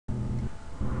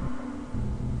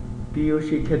প্রিয়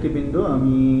শিক্ষার্থীবৃন্দ,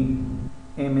 আমি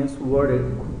এমএস ওয়ার্ডের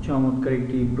খুব চমৎকার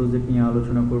একটি প্রজেক্ট নিয়ে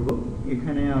আলোচনা করব।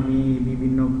 এখানে আমি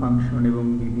বিভিন্ন ফাংশন এবং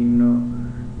বিভিন্ন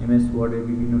এমএস ওয়ার্ডের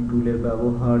বিভিন্ন টুলের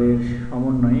ব্যবহারের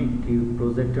সমন্বয়ে একটি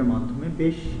প্রজেক্টের মাধ্যমে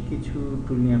বেশ কিছু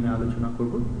টুল নিয়ে আমি আলোচনা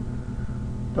করব।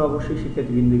 তো অবশ্যই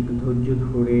শিক্ষার্থীবৃন্দ একটু ধৈর্য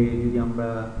ধরে যদি আমরা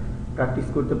প্র্যাকটিস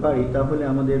করতে পারি তাহলে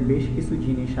আমাদের বেশ কিছু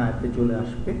জিনিস আয়ত্তে চলে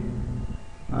আসবে।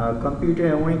 কম্পিউটার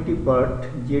এমন একটি পার্ট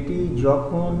যেটি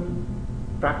যখন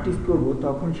প্র্যাকটিস করব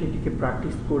তখন সেটিকে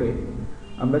প্র্যাকটিস করে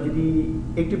আমরা যদি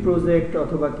একটি প্রজেক্ট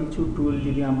অথবা কিছু টুল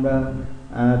যদি আমরা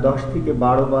 10 থেকে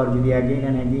 12 বার যদি অ্যাগেইন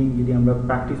অ্যান্ড অ্যাগেইন যদি আমরা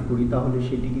প্র্যাকটিস করি তাহলে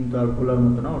সেটি কিন্তু আর ভোলার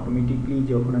মতো না। অটোমেটিকলি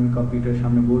যখন আমি কম্পিউটারের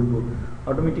সামনে বসবো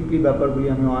অটোমেটিকলি ব্যাপারগুলি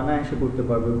আমি অনায়াসে করতে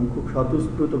পারবো এবং খুব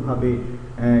স্বতঃস্ফূর্তভাবে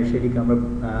সেটিকে আমরা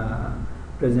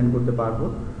প্রেজেন্ট করতে পারবো।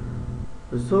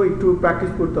 সো একটু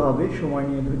প্র্যাকটিস করতে হবে, সময়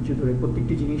নিয়ে ধৈর্য ধরে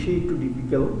প্রত্যেকটি জিনিসই একটু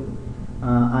ডিফিকাল্ট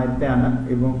আয়ত্তে আনা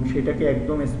এবং সেটাকে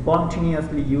একদম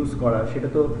স্পন্টেনিয়াসলি ইউজ করা, সেটা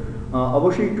তো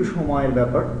অবশ্যই একটু সময়ের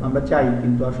ব্যাপার, আমরা চাই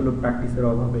কিন্তু আসলে প্র্যাকটিসের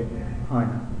অভাবে হয়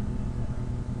না।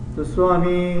 তো সো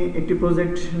আমি একটি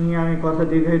প্রজেক্ট নিয়ে আমি কথা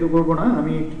দীর্ঘায়িত করব না,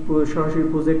 আমি একটি সরাসরি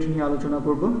প্রজেক্ট নিয়ে আলোচনা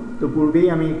করব। তো পূর্বেই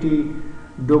আমি একটি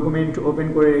ডকুমেন্ট ওপেন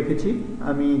করে রেখেছি,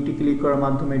 আমি একটি ক্লিক করার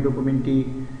মাধ্যমে ডকুমেন্টটি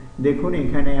দেখুন।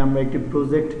 এখানে আমরা একটি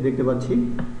প্রজেক্ট দেখতে পাচ্ছি,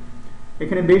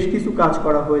 এখানে বেশ কিছু কাজ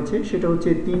করা হয়েছে, সেটা হচ্ছে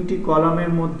 3টি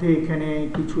কলামের মধ্যে এখানে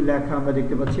কিছু লেখা আমরা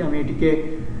দেখতে পাচ্ছি। আমি এটিকে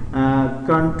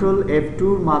কন্ট্রোল F2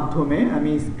 মাধ্যমে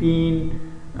আমি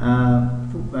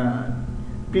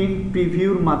প্রিন্ট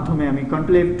প্রিভিউর মাধ্যমে আমি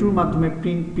কন্ট্রোল F2 মাধ্যমে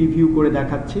প্রিন্ট প্রিভিউ করে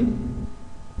দেখাচ্ছি।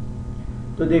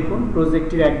 তো দেখুন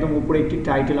প্রজেক্টের একদম উপরে একটি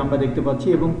টাইটেল আমরা দেখতে পাচ্ছি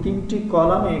এবং 3টি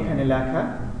কলামে এখানে লেখা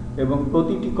এবং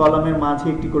প্রতিটি কলামের মাঝে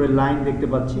একটি করে লাইন দেখতে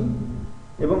পাচ্ছি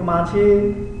এবং মাঝে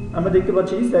আমরা দেখতে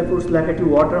পাচ্ছি সাইফোর্স লেখাটি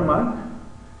ওয়াটারমার্ক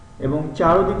এবং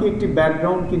চারদিকে একটি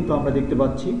ব্যাকগ্রাউন্ড কিন্তু আমরা দেখতে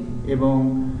পাচ্ছি এবং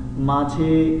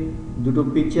মাঝে দুটো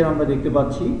পিকচার আমরা দেখতে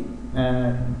পাচ্ছি।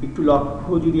 একটু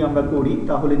লক্ষ্য যদি আমরা করি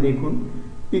তাহলে দেখুন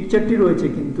পিকচারটি রয়েছে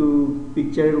কিন্তু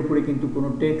পিকচারের উপরে কিন্তু কোনো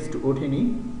টেক্সট ওঠেনি,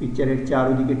 পিকচারের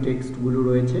চারদিকে টেক্সটগুলো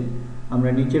রয়েছে। আমরা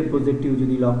নিচের প্রজেক্টটিও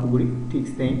যদি লক্ষ্য করি ঠিক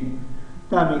সেম।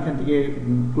 তা আমি এখান থেকে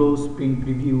ক্লোজ প্রিন্ট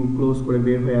প্রিভিউ ক্লোজ করে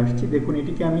বের হয়ে আসছি। দেখুন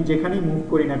এটিকে আমি যেখানেই মুভ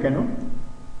করি না কেন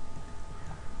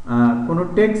কোনো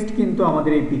টেক্সট কিন্তু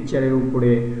আমাদের এই পিকচারের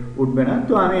উপরে উঠবে না।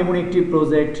 তো আমি এমন একটি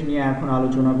প্রজেক্ট নিয়ে এখন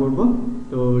আলোচনা করব।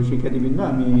 তো শিক্ষার্থীবৃন্দ,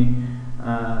 আমি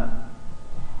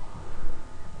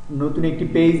নতুন একটি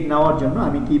পেজ নেওয়ার জন্য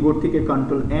আমি কিবোর্ড থেকে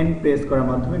কন্ট্রোল N প্রেস করার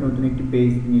মাধ্যমে নতুন একটি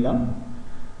পেজ নিলাম।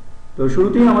 তো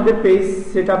শুরুতেই আমাদের পেজ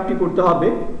সেটআপটি করতে হবে।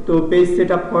 তো পেজ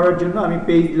সেটআপ করার জন্য আমি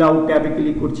পেজ লেআউট ট্যাবে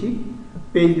ক্লিক করছি।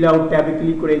 পেজ লেআউট ট্যাবে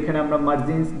ক্লিক করে এখানে আমরা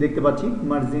মার্জিনস দেখতে পাচ্ছি,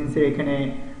 মার্জিনসের এখানে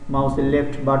মাউসের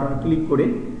লেফট বাটন ক্লিক করে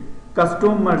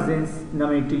কাস্টম মার্জিনস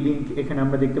নামে একটি লিঙ্ক এখানে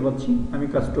আমরা দেখতে পাচ্ছি, আমি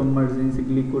কাস্টম মার্জিনসে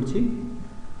ক্লিক করছি।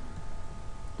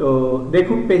 তো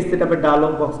দেখুন পেজ সেটআপের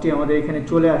ডায়লগ বক্সটি আমাদের এখানে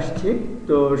চলে আসছে।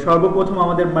 তো সর্বপ্রথম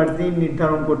আমাদের মার্জিন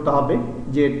নির্ধারণ করতে হবে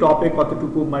যে টপে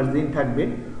কতটুকু মার্জিন থাকবে,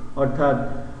 অর্থাৎ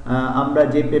আমরা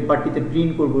যে পেপারটিতে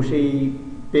প্রিন্ট করব সেই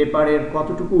পেপারের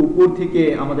কতটুকু উপর থেকে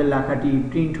আমাদের লেখাটি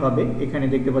প্রিন্ট হবে। এখানে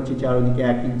দেখতে পাচ্ছি চারদিকে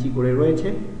 1 ইঞ্চি করে রয়েছে।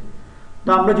 তো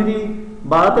আমরা যদি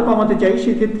বাড়াতে কমাতে চাই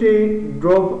সেক্ষেত্রে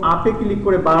ড্রপ আপে ক্লিক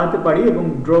করে বাড়াতে পারি এবং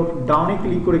ড্রপ ডাউনে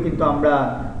ক্লিক করে কিন্তু আমরা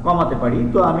কমাতে পারি।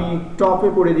 তো আমি টপে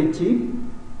করে দিচ্ছি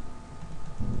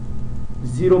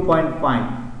 0.5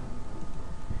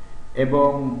 এবং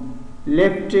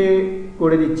লেফটে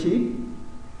করে দিচ্ছি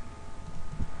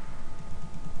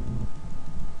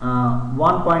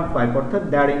 1.5 অর্থাৎ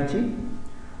 1.5 ইঞ্চি।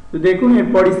 তো দেখুন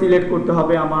এরপরই সিলেক্ট করতে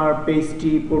হবে আমার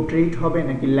পেজটি পোর্ট্রেট হবে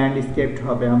নাকি ল্যান্ডস্কেপ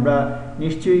হবে। আমরা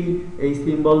নিশ্চয়ই এই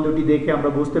সিম্বল দুটি দেখে আমরা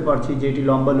বুঝতে পারছি যে এটি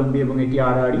লম্বালম্বি এবং এটি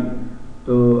আড়াআড়ি।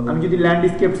 তো আমি যদি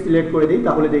ল্যান্ডস্কেপ সিলেক্ট করে দিই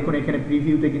তাহলে দেখুন এখানে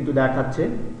প্রিভিউতে কিন্তু দেখাচ্ছে।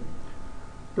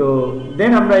 তো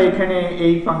দেন আমরা এখানে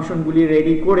এই ফাংশনগুলি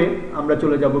রেডি করে আমরা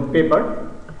চলে যাব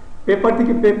পেপার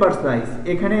থেকে পেপার সাইজ।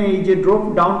 এখানে এই যে ড্রপ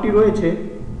ডাউনটি রয়েছে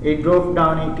এই ড্রপ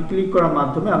ডাউনে একটি ক্লিক করার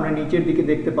মাধ্যমে আমরা নিচের দিকে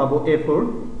দেখতে পাবো A4।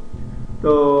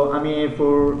 তো আমি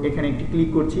A4 এখানে একটি ক্লিক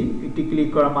করছি, একটি ক্লিক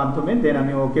করার মাধ্যমে দেন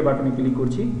আমি ওকে বাটনে ক্লিক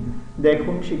করছি।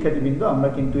 দেখুন শিক্ষার্থীবৃন্দ, আমরা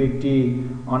কিন্তু একটি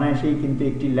অনায়াসেই কিন্তু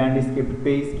একটি ল্যান্ডস্কেপ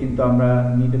পেজ কিন্তু আমরা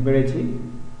নিতে পেরেছি।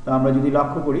 তো আমরা যদি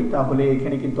লক্ষ্য করি তাহলে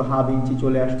এখানে কিন্তু 1/2 ইঞ্চি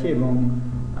চলে আসছে এবং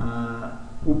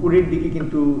উপরের দিকে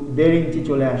কিন্তু 1.5 ইঞ্চি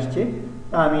চলে আসছে।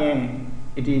 তা আমি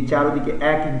এটি চারদিকে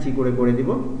 1 ইঞ্চি করে করে দিব।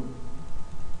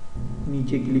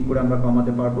 নিচে ক্লিক করে আমরা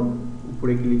কমাতে পারবো,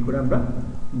 উপরে ক্লিক করে আমরা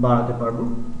বাড়াতে পারবো।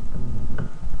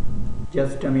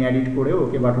 জাস্ট আমি এডিট করে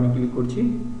ওকে বাটনে ক্লিক করছি।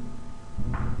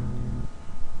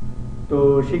 তো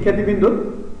শিক্ষার্থীবৃন্দ,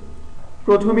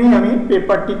 প্রথমেই আমি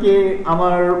পেপারটিকে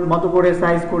আমার মতো করে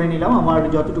সাইজ করে নিলাম, আমার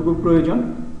যতটুকু প্রয়োজন।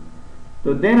 তো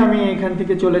দেন আমি এখান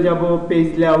থেকে চলে যাব পেজ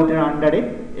লেআউটের আন্ডারে।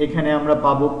 এখানে আমরা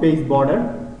পাবো পেজ বর্ডার।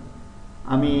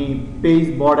 আমি পেজ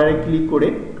বর্ডারে ক্লিক করে,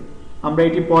 আমরা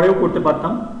এটি পরেও করতে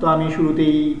পারতাম, তো আমি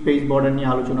শুরুতেই পেজ বর্ডার নিয়ে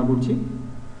আলোচনা করছি।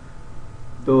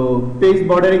 তো পেজ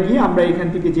বর্ডারে গিয়ে আমরা এখান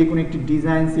থেকে যে কোনো একটি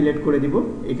ডিজাইন সিলেক্ট করে দিব।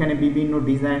 এখানে বিভিন্ন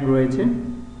ডিজাইন রয়েছে,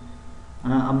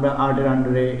 আমরা আর্টের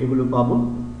আন্ডারে এগুলো পাবো।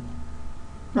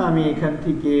 তো আমি এখান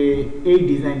থেকে এই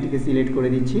ডিজাইনটিকে সিলেক্ট করে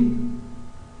দিচ্ছি।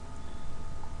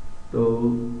 তো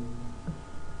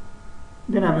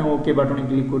দেন আমি ওকে বাটনে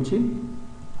ক্লিক করছি।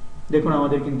 দেখুন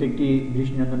আমাদের কিন্তু একটি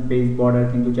দৃষ্টিনন্দন পেজ বর্ডার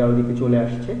কিন্তু চারিদিকে চলে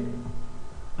আসছে।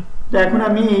 তো এখন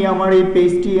আমি আমার এই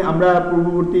পেজটি, আমরা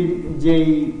পূর্ববর্তী যেই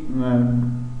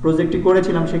প্রজেক্টটি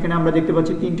করেছিলাম সেখানে আমরা দেখতে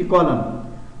পাচ্ছি 3টি কলাম।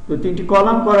 তো 3টি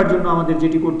কলাম করার জন্য আমাদের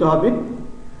যেটি করতে হবে,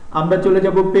 আমরা চলে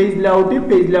যাব পেজ লেআউটে।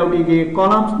 পেজ লেআউটে গিয়ে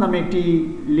কলামস নামে একটি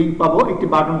লিঙ্ক পাবো, একটি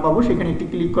বাটন পাবো, সেখানে একটি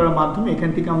ক্লিক করার মাধ্যমে এখান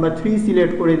থেকে আমরা 3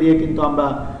 সিলেক্ট করে দিয়ে কিন্তু আমরা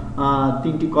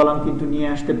 3টি কলাম কিন্তু নিয়ে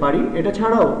আসতে পারি। এটা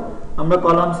ছাড়াও আমরা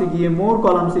কলামসে গিয়ে, মোর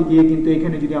কলামসে গিয়ে কিন্তু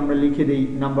এখানে যদি আমরা লিখে দেই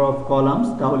নাম্বার অফ কলামস,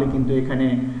 তাহলে কিন্তু এখানে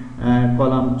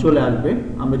কলাম চলে আসবে।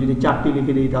 আমরা যদি 4টি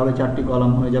লিখে দিই তাহলে 4টি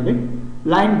কলাম হয়ে যাবে।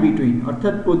 লাইন বিটুইন,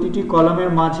 অর্থাৎ প্রতিটি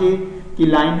কলামের মাঝে কি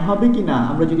লাইন হবে কি না,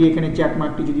 আমরা যদি এখানে চেক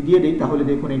মার্কটি যদি দিয়ে দিই তাহলে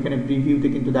দেখুন এখানে প্রিভিউতে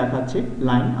কিন্তু দেখাচ্ছে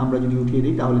লাইন। আমরা যদি উঠিয়ে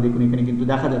দিই তাহলে দেখুন এখানে কিন্তু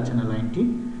দেখা যাচ্ছে না লাইনটি।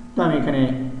 তো আমি এখানে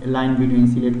লাইন বিটুইন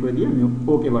সিলেক্ট করে দিয়ে আমি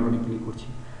ওকে বাটনে ক্লিক করছি।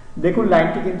 দেখুন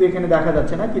লাইনটি কিন্তু এখানে দেখা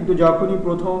যাচ্ছে না, কিন্তু যখনই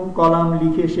প্রথম কলাম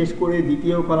লিখে শেষ করে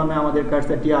দ্বিতীয় কলামে আমাদের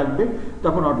কার্সারটি আসবে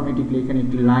তখন অটোমেটিকলি এখানে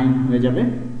একটি লাইন হয়ে যাবে।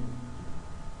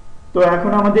 তো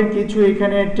এখন আমাদের কিছু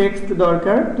এখানে টেক্সট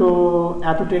দরকার। তো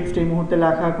এত টেক্সট এই মুহূর্তে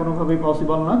লেখা কোনোভাবেই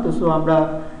পসিবল না। তো সো আমরা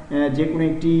যে কোনো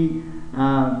একটি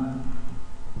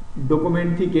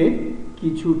ডকুমেন্ট থেকে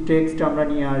কিছু টেক্সট আমরা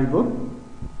নিয়ে আসব।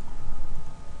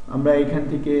 আমরা এখান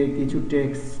থেকে কিছু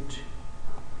টেক্সট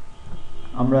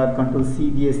আমরা কন্ট্রোল সি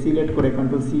দিয়ে সিলেক্ট করে,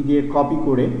 কন্ট্রোল সি দিয়ে কপি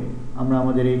করে আমরা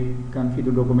আমাদের এই কাঙ্ক্ষিত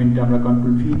ডকুমেন্টে আমরা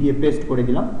কন্ট্রোল ভি দিয়ে পেস্ট করে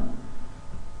দিলাম।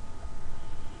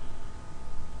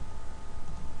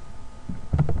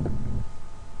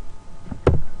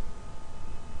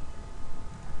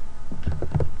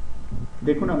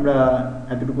 দেখুন আমরা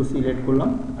এতটুকু সিলেক্ট করলাম,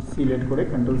 সিলেক্ট করে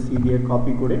কন্ট্রোল সি দিয়ে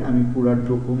কপি করে আমি পুরো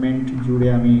ডকুমেন্ট জুড়ে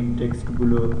আমি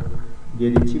টেক্সটগুলো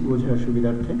দিয়ে দিচ্ছি বোঝার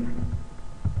সুবিধার্থে।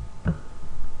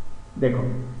 দেখো,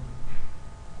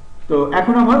 তো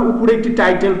এখন আমার উপরে একটি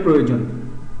টাইটেল প্রয়োজন।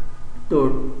 তো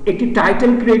একটি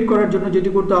টাইটেল ক্রিয়েট করার জন্য যেটি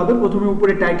করতে হবে, প্রথমে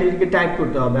উপরে টাইটেলটিকে টাইপ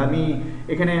করতে হবে। আমি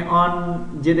এখানে অন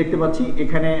যে দেখতে পাচ্ছি,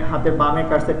 এখানে হাতের বামে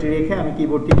কার্সারটি রেখে আমি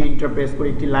কিবোর্ড থেকে এন্টার প্রেস করে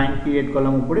একটি লাইন ক্রিয়েট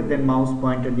করলাম উপরে, দেন মাউস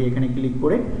পয়েন্টার দিয়ে এখানে ক্লিক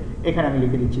করে এখানে আমি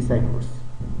লিখে দিচ্ছি সাইফোর্স।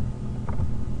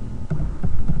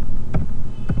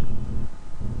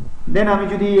 দেন আমি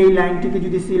যদি এই লাইনটিকে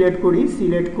যদি সিলেক্ট করি,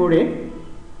 সিলেক্ট করে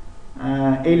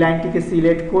এই লাইনটিকে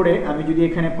সিলেক্ট করে আমি যদি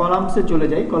এখানে কলামসে চলে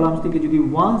যাই, কলামস থেকে যদি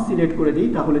 1 সিলেক্ট করে দিই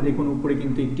তাহলে দেখুন উপরে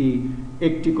কিন্তু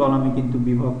একটি কলামে কিন্তু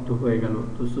বিভক্ত হয়ে গেল।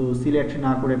 তো সো সিলেক্ট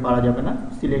না করে পারা যাবে না।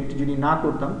 সিলেক্ট যদি না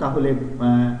করতাম তাহলে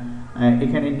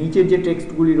এখানে নিচের যে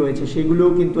টেক্সটগুলি রয়েছে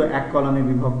সেগুলোও কিন্তু এক কলামে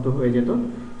বিভক্ত হয়ে যেত।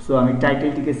 সো আমি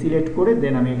টাইটেলটিকে সিলেক্ট করে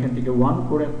দেন আমি এখান থেকে 1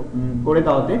 করে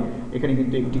দেওয়াতে এখানে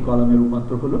কিন্তু একটি কলামে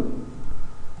রূপান্তর হলো।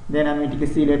 দেন আমি এটিকে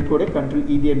সিলেক্ট করে কন্ট্রোল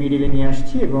ই দিয়ে মিডিলে নিয়ে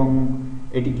আসছি এবং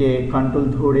এটিকে কন্ট্রোল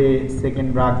ধরে সেকেন্ড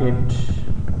ব্র্যাকেট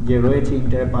যে রয়েছে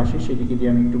ইন্টারের পাশে সেটিকে দিয়ে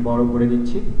আমি একটু বড় করে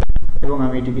দিচ্ছি এবং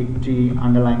আমি এটিকে একটি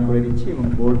আন্ডারলাইন করে দিচ্ছি এবং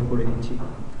বোল্ড করে দিচ্ছি।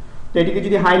 তো এটিকে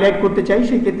যদি হাইলাইট করতে চাই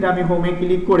সেক্ষেত্রে আমি হোমে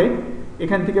ক্লিক করে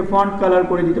এখান থেকে ফন্ট কালার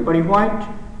করে দিতে পারি হোয়াইট,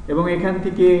 এবং এখান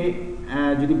থেকে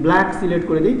যদি ব্ল্যাক সিলেক্ট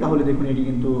করে দিই তাহলে দেখুন এটি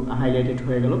কিন্তু হাইলাইটেড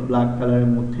হয়ে গেল ব্ল্যাক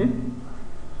কালারের মধ্যে।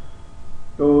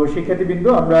 তো শিক্ষার্থীবৃন্দ,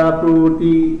 আমরা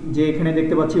পূর্ববর্তী যে এখানে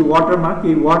দেখতে পাচ্ছি ওয়াটারমার্ক,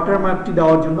 এই ওয়াটারমার্কটি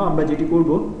দেওয়ার জন্য আমরা যেটি করব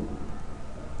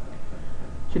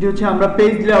সেটি হচ্ছে আমরা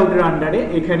পেজ লেআউটের আন্ডারে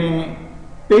এখানে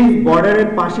পেজ বর্ডারের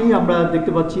পাশেই আমরা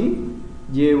দেখতে পাচ্ছি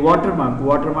যে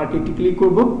ওয়াটারমার্কে একটি ক্লিক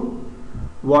করব।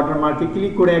 ওয়াটারমার্কে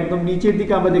ক্লিক করে একদম নিচের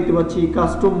দিকে আমরা দেখতে পাচ্ছি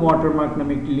কাস্টম ওয়াটারমার্ক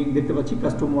নামে একটি লিঙ্ক দেখতে পাচ্ছি।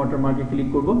 কাস্টম ওয়াটারমার্কে ক্লিক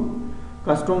করব।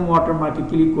 কাস্টম ওয়াটারমার্কে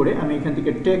ক্লিক করে আমি এখান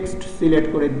থেকে টেক্সট সিলেক্ট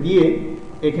করে দিয়ে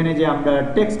এখানে যে আমরা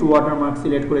টেক্সট ওয়াটারমার্ক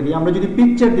সিলেক্ট করে দিই, আমরা যদি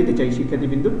পিকচার দিতে চাই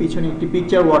শিক্ষার্থীবৃন্দ, পিছনে একটি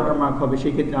পিকচার ওয়াটারমার্ক হবে,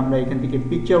 সেই ক্ষেত্রে আমরা এখান থেকে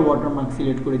পিকচার ওয়াটারমার্ক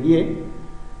সিলেক্ট করে দিয়ে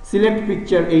সিলেক্ট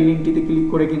পিকচার এই লিঙ্কটিতে ক্লিক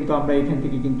করে কিন্তু আমরা এখান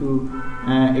থেকে কিন্তু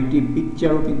একটি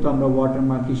পিকচারও কিন্তু আমরা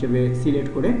ওয়াটারমার্ক হিসেবে সিলেক্ট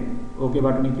করে ওকে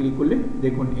বাটনে ক্লিক করলে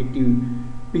দেখুন একটি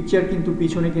পিকচার কিন্তু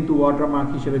পিছনে কিন্তু ওয়াটারমার্ক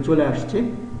হিসেবে চলে আসছে।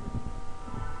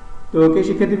 তো ওকে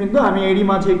শিক্ষার্থীবৃন্দ, আমি এরই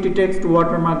মাঝে একটি টেক্সট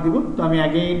ওয়াটারমার্ক দিব। তো আমি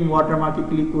অ্যাগেইন ওয়াটারমার্কে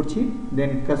ক্লিক করছি,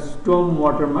 দেন কাস্টম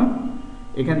ওয়াটারমার্ক,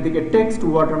 এখান থেকে টেক্সট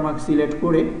ওয়াটারমার্ক সিলেক্ট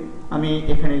করে আমি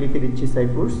এখানে লিখে দিচ্ছি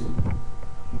সাইফোর্স।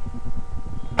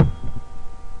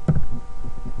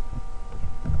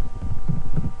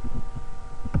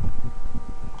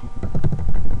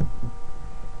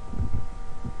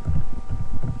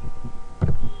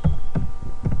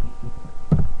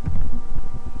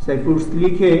 সাইফুডস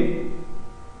লিখে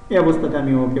এই অবস্থাতে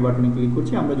আমি ওকে বাটনে ক্লিক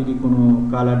করছি। আমরা যদি কোনো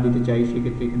কালার দিতে চাই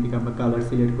সেক্ষেত্রে এখান থেকে আমরা কালার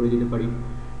সিলেক্ট করে দিতে পারি,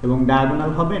 এবং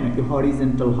ডায়াগোনাল হবে নাকি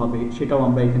হরিজেন্টাল হবে সেটাও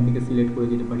আমরা এখান থেকে সিলেক্ট করে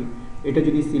দিতে পারি। এটা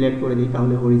যদি সিলেক্ট করে দিই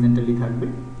তাহলে হরিজেন্টালি থাকবে,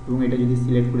 এবং এটা যদি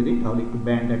সিলেক্ট করে দিই তাহলে একটু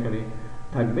ব্যান্ড আকারে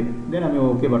থাকবে। দেন আমি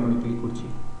ওকে বাটনে ক্লিক করছি।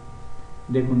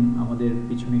 দেখুন আমাদের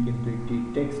পিছনে কিন্তু একটি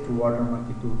টেক্সট ওয়াটারমার্ক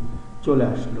কিন্তু চলে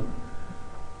আসলো।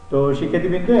 তো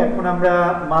শিক্ষার্থীবৃন্দ, এখন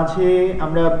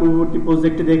আমরা পূর্ববর্তী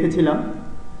প্রজেক্টে দেখেছিলাম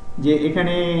যে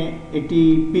এখানে একটি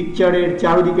পিকচারের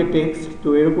চারদিকে টেক্সট। তো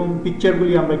এরকম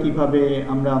পিকচারগুলি আমরা কিভাবে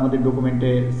আমাদের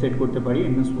ডকুমেন্টে সেট করতে পারি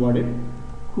এমএস ওয়ার্ডে,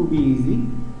 খুবই ইজি।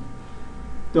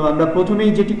 তো আমরা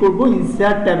প্রথমেই যেটি করব,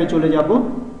 ইনসার্ট ট্যাবে চলে যাব,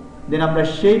 দেন আমরা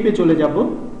শেপে চলে যাব,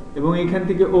 এবং এখান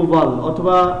থেকে ওভাল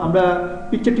অথবা আমরা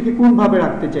পিকচারটিকে কোনভাবে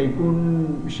রাখতে চাই, কোন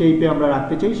শেপে আমরা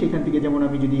রাখতে চাই সেখান থেকে, যেমন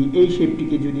আমি যদি এই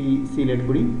শেপটিকে যদি সিলেক্ট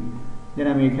করি, দেন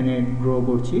আমি এখানে ড্র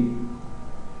করছি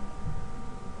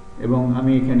এবং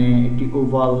আমি এখানে একটি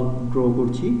ওভাল ড্র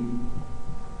করছি,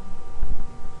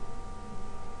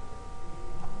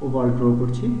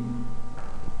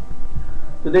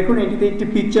 তো দেখুন এটিতে একটি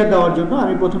পিকচার দেওয়ার জন্য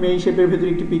আমি প্রথমে এই শেপের ভেতরে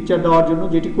একটি পিকচার দেওয়ার জন্য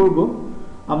যেটি করব,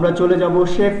 আমরা চলে যাব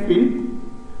শেপ ফিল্ড,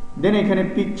 দেন এখানে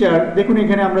পিকচার। দেখুন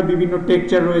এখানে আমরা বিভিন্ন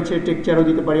টেক্সচার রয়েছে, টেক্সচারও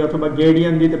দিতে পারি অথবা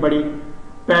গ্রেডিয়েন্ট দিতে পারি,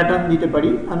 প্যাটার্ন দিতে পারি।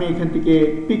 আমি এখান থেকে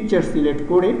পিকচার সিলেক্ট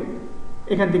করে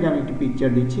এখান থেকে আমি একটি পিকচার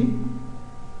দিচ্ছি,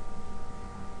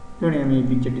 ধরে আমি এই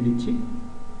পিকচারটি দিচ্ছি।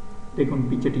 দেখুন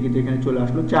পিকচারটি কিন্তু এখানে চলে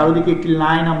আসলো। চারদিকে একটি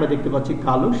লাইন আমরা দেখতে পাচ্ছি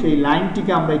কালো, সেই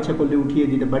লাইনটিকে আমরা ইচ্ছা করলে উঠিয়ে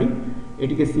দিতে পারি।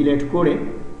 এটিকে সিলেক্ট করে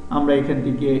আমরা এখান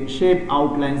থেকে শেপ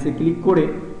আউটলাইন্সে ক্লিক করে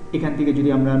এখান থেকে যদি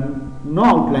আমরা নো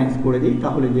আউটলাইন্স করে দিই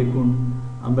তাহলে দেখুন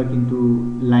আমরা কিন্তু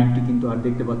লাইনটি কিন্তু আর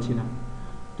দেখতে পাচ্ছি না।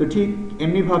 তো ঠিক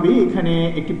এমনিভাবেই এখানে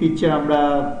একটি পিকচার আমরা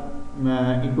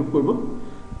ইনপুট করব।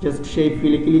 জাস্ট সেই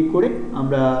ফিলে ক্লিক করে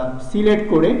আমরা সিলেক্ট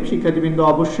করে, শিক্ষার্থীবৃন্দ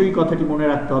অবশ্যই কথাটি মনে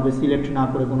রাখতে হবে, সিলেক্ট না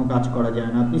করে কোনো কাজ করা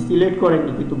যায় না। আপনি সিলেক্ট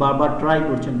করেননি কিন্তু বারবার ট্রাই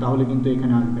করছেন তাহলে কিন্তু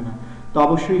এখানে আসবে না। তো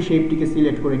অবশ্যই শেপটিকে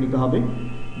সিলেক্ট করে নিতে হবে।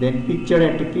 দেন পিকচারে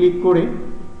একটা ক্লিক করে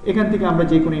এখান থেকে আমরা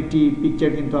যে কোনো একটি পিকচার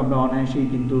কিন্তু আমরা অনায়াসেই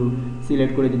কিন্তু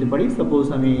সিলেক্ট করে দিতে পারি। সাপোজ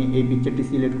আমি এই পিকচারটি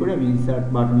সিলেক্ট করে আমি ইনসার্ট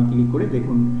বাটনে ক্লিক করে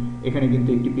দেখুন এখানে কিন্তু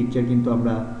একটি পিকচার কিন্তু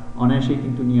আমরা অনায়াসেই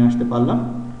কিন্তু নিয়ে আসতে পারলাম।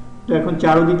 তো এখন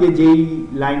চারদিকে যেই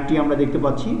লাইনটি আমরা দেখতে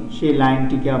পাচ্ছি সেই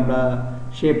লাইনটিকে আমরা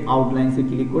শেপ আউটলাইন্সে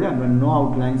ক্লিক করে আমরা নো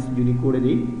আউটলাইন্স যদি করে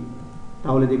দিই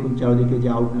তাহলে দেখুন চারদিকে যে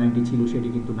আউটলাইনটি ছিল সেটি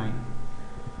কিন্তু নাই।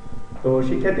 তো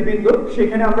শিক্ষার্থীবৃন্দ,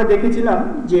 সেখানে আমরা দেখেছিলাম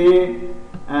যে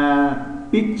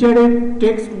পিকচারের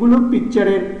টেক্সটগুলো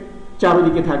পিকচারের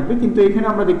চারদিকে থাকবে, কিন্তু এখানে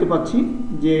আমরা দেখতে পাচ্ছি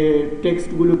যে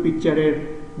টেক্সটগুলো পিকচারের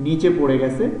নিচে পড়ে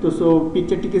গেছে। তো সো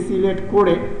পিকচারটিকে সিলেক্ট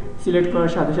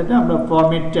করার সাথে সাথে আমরা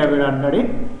ফরম্যাট ট্যাবের আন্ডারে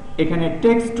এখানে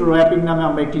টেক্সট র্যাপিং নামে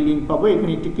আমরা একটি লিঙ্ক পাবো।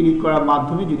 এখানে একটি ক্লিক করার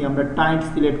মাধ্যমে যদি আমরা টাইট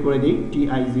সিলেক্ট করে দিই,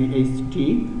 TIGHT,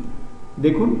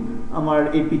 দেখুন আমার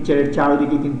এই পিকচারের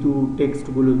চারদিকে কিন্তু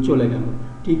টেক্সটগুলো চলে গেল।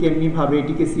 ঠিক এমনিভাবে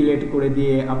এটিকে সিলেক্ট করে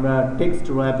দিয়ে আমরা টেক্সট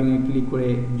র্যাপিংয়ে ক্লিক করে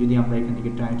যদি আমরা এখান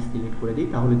থেকে টাইট সিলেক্ট করে দিই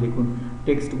তাহলে দেখুন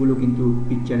টেক্সটগুলো কিন্তু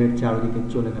পিকচারের চারদিকে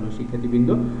চলে গেল। শিক্ষার্থীবৃন্দ,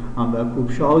 আমরা খুব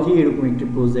সহজেই এরকম একটি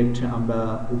প্রজেক্ট আমরা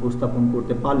উপস্থাপন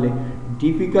করতে পারলে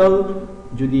ডিফিকাল্ট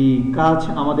যদি কাজ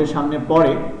আমাদের সামনে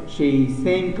পড়ে সেই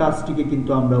সেম কাজটিকে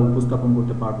কিন্তু আমরা উপস্থাপন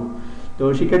করতে পারবো। তো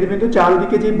শিক্ষার্থীবৃন্দ,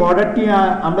 চারদিকে যে বর্ডারটি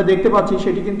আমরা দেখতে পাচ্ছি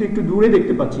সেটি কিন্তু একটু দূরে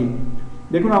দেখতে পাচ্ছি।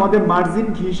 দেখুন আমাদের মার্জিন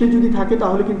ঘেঁষে যদি থাকে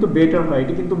তাহলে কিন্তু বেটার হয়,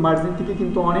 এটি কিন্তু মার্জিন থেকে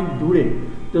কিন্তু অনেক দূরে।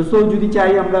 তো সো যদি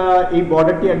চাই আমরা এই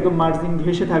বর্ডারটি একদম মার্জিন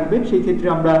ঘেঁষে থাকবে, সেই ক্ষেত্রে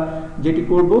আমরা যেটি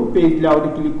করব পেজ লেআউটে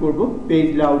ক্লিক করব। পেজ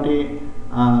লেআউটে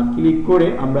ক্লিক করে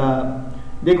আমরা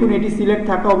দেখুন এটি সিলেক্ট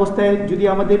থাকা অবস্থায় যদি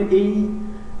আমাদের এই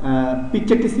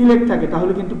পিকচারটি সিলেক্ট থাকে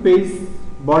তাহলে কিন্তু পেজ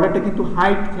বর্ডারটা কিন্তু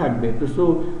হাইট থাকবে। তো সো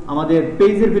আমাদের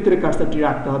পেজের ভিতরে কার্সারটি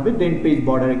রাখতে হবে, দেন পেজ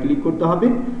বর্ডারে ক্লিক করতে হবে।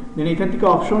 দেন এখান থেকে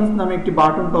অপশনস নামে একটি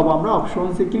বাটন পাবো, আমরা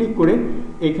অপশনসে ক্লিক করে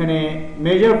এখানে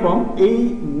মেজার ফ্রম এই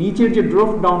নিচের যে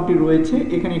ড্রপ ডাউনটি রয়েছে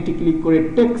এখানে একটি ক্লিক করে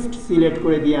টেক্সট সিলেক্ট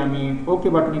করে দিয়ে আমি ওকে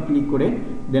বাটনে ক্লিক করে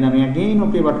দেন আমি অ্যাগেইন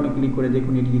ওকে বাটনে ক্লিক করে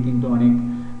দেখুন এটিকে কিন্তু অনেক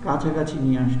কাছাকাছি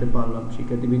নিয়ে আসতে পারলাম।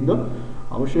 শিক্ষার্থীবৃন্দ,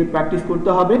 অবশ্যই প্র্যাকটিস করতে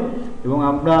হবে এবং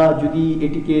আমরা যদি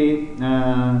এটিকে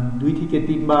 2 থেকে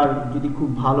 3 বার যদি খুব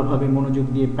ভালোভাবে মনোযোগ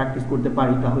দিয়ে প্র্যাকটিস করতে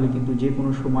পারি তাহলে কিন্তু যে কোনো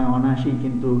সময় অনায়াসেই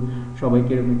কিন্তু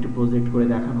সবাইকে এরকম একটি প্রজেক্ট করে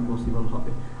দেখানো পসিবল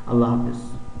হবে। আল্লাহ হাফেজ।